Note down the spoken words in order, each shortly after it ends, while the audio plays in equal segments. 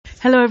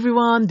Hello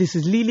everyone, this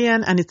is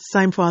Lillian and it's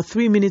time for our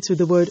 3 minutes with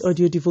the word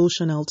audio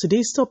devotional.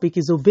 Today's topic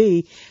is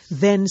obey,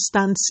 then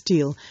stand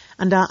still.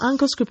 And our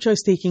anchor scripture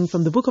is taken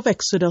from the book of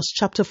Exodus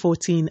chapter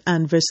 14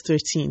 and verse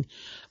 13.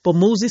 But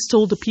Moses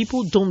told the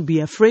people, don't be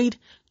afraid,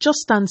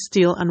 just stand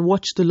still and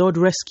watch the Lord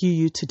rescue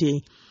you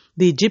today.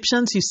 The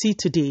Egyptians you see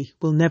today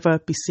will never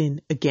be seen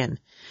again.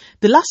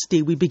 The last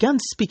day we began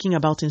speaking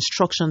about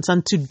instructions,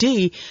 and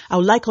today I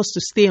would like us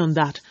to stay on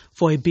that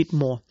for a bit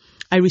more.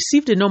 I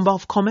received a number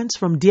of comments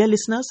from dear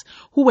listeners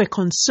who were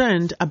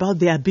concerned about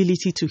their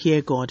ability to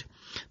hear God.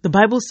 The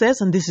Bible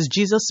says, and this is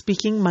Jesus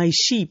speaking, my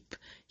sheep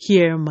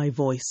hear my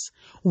voice.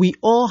 We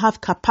all have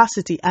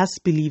capacity as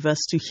believers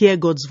to hear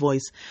God's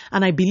voice,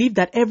 and I believe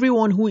that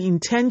everyone who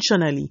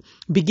intentionally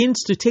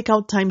begins to take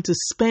out time to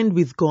spend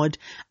with God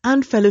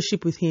and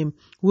fellowship with Him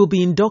will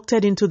be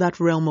inducted into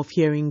that realm of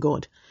hearing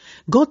God.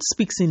 God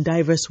speaks in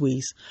diverse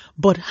ways,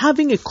 but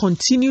having a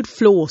continued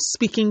flow of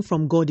speaking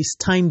from God is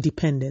time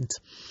dependent.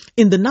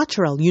 In the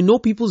natural, you know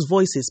people's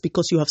voices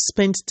because you have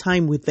spent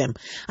time with them.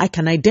 I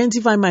can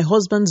identify my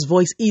husband's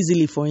voice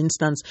easily, for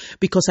instance,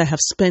 because I have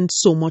spent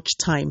so much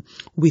time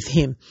with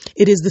him.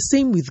 It is the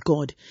same with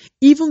God.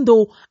 Even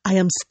though I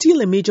am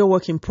still a major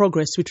work in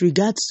progress with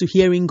regards to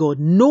hearing God,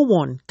 no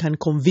one can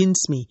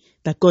convince me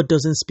that God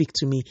doesn't speak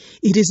to me.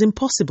 It is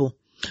impossible.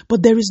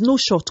 But there is no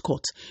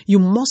shortcut. You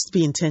must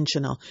be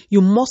intentional. You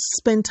must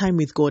spend time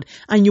with God,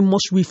 and you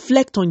must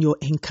reflect on your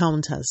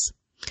encounters.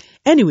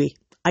 Anyway,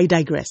 I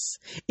digress.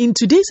 In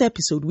today's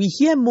episode, we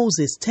hear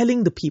Moses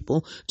telling the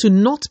people to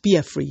not be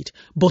afraid,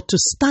 but to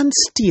stand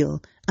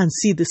still and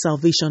see the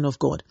salvation of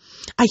God.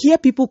 I hear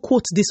people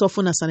quote this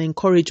often as an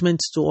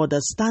encouragement to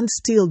others. Stand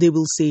still, they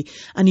will say,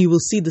 and you will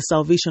see the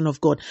salvation of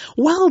God.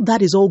 While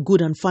that is all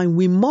good and fine,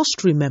 we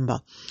must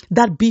remember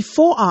that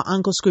before our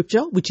anchor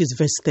scripture, which is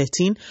verse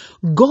 13,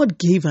 God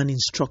gave an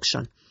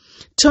instruction.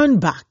 Turn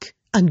back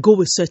and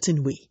go a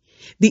certain way.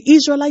 The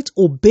Israelites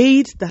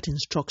obeyed that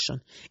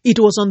instruction. It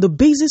was on the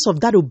basis of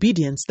that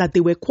obedience that they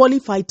were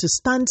qualified to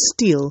stand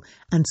still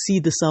and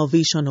see the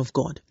salvation of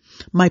God.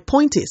 My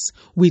point is,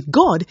 with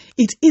God,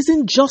 it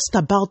isn't just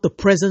about the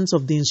presence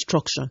of the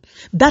instruction.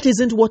 That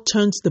isn't what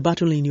turns the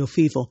battle in your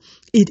favor.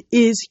 It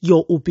is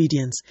your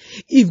obedience.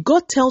 If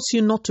God tells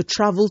you not to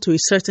travel to a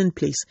certain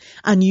place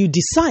and you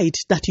decide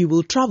that you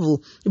will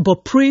travel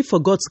but pray for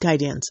God's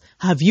guidance,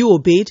 have you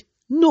obeyed?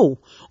 No,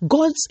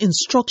 God's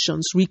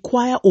instructions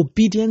require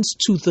obedience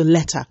to the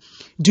letter.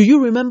 Do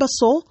you remember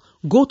Saul?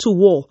 Go to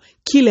war,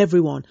 kill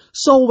everyone.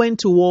 Saul went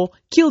to war,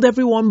 killed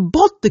everyone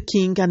but the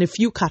king and a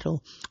few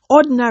cattle.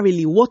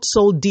 Ordinarily, what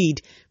Saul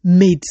did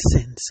made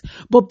sense.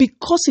 But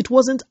because it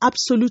wasn't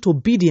absolute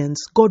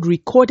obedience, God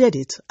recorded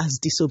it as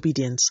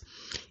disobedience.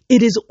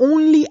 It is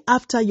only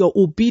after your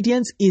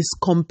obedience is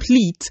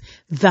complete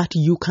that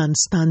you can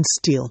stand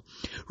still.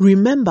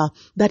 Remember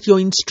that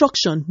your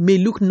instruction may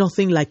look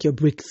nothing like your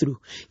breakthrough.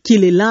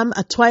 Kill a lamb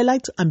at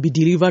twilight and be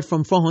delivered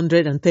from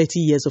 430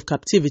 years of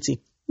captivity.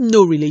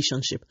 No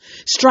relationship.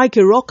 Strike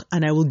a rock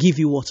and I will give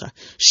you water.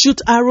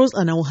 Shoot arrows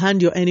and I will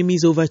hand your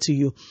enemies over to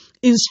you.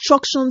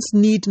 Instructions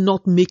need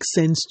not make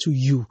sense to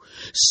you.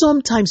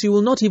 Sometimes you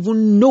will not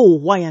even know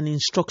why an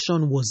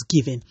instruction was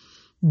given.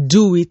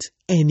 Do it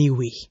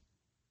anyway.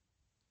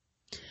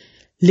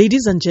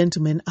 Ladies and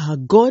gentlemen, our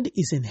God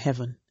is in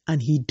heaven and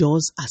He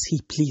does as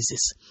He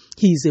pleases.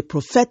 He is a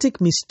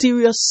prophetic,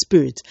 mysterious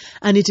spirit,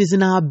 and it is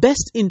in our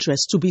best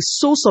interest to be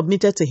so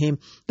submitted to Him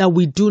that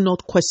we do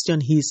not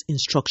question His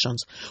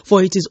instructions.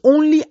 For it is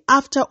only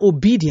after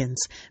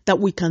obedience that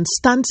we can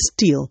stand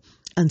still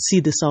and see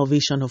the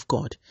salvation of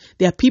God.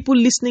 There are people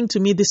listening to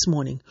me this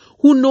morning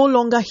who no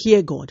longer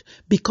hear God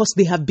because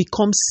they have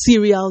become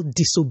serial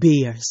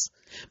disobeyers.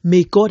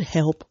 May God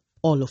help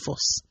all of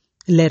us.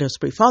 Let us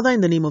pray. Father,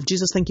 in the name of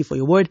Jesus, thank you for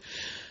your word.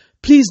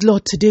 Please,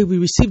 Lord, today we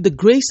receive the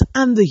grace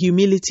and the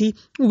humility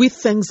with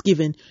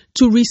thanksgiving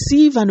to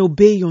receive and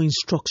obey your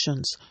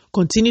instructions.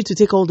 Continue to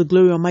take all the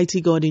glory, Almighty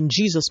God, in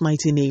Jesus'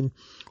 mighty name.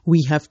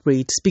 We have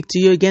prayed. Speak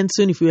to you again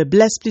soon. If you are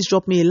blessed, please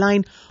drop me a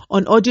line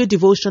on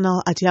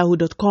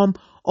audiodevotional@yahoo.com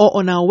or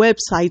on our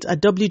website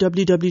at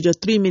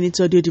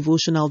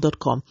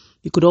www.3minutesaudiodevotional.com.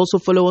 You could also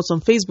follow us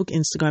on Facebook,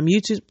 Instagram,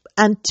 YouTube,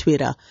 and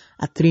Twitter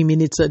at 3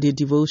 Minutes Audio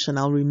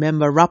Devotional.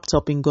 Remember, wrapped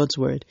up in God's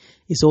Word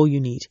is all you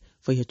need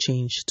for your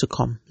change to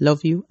come.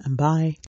 Love you and bye.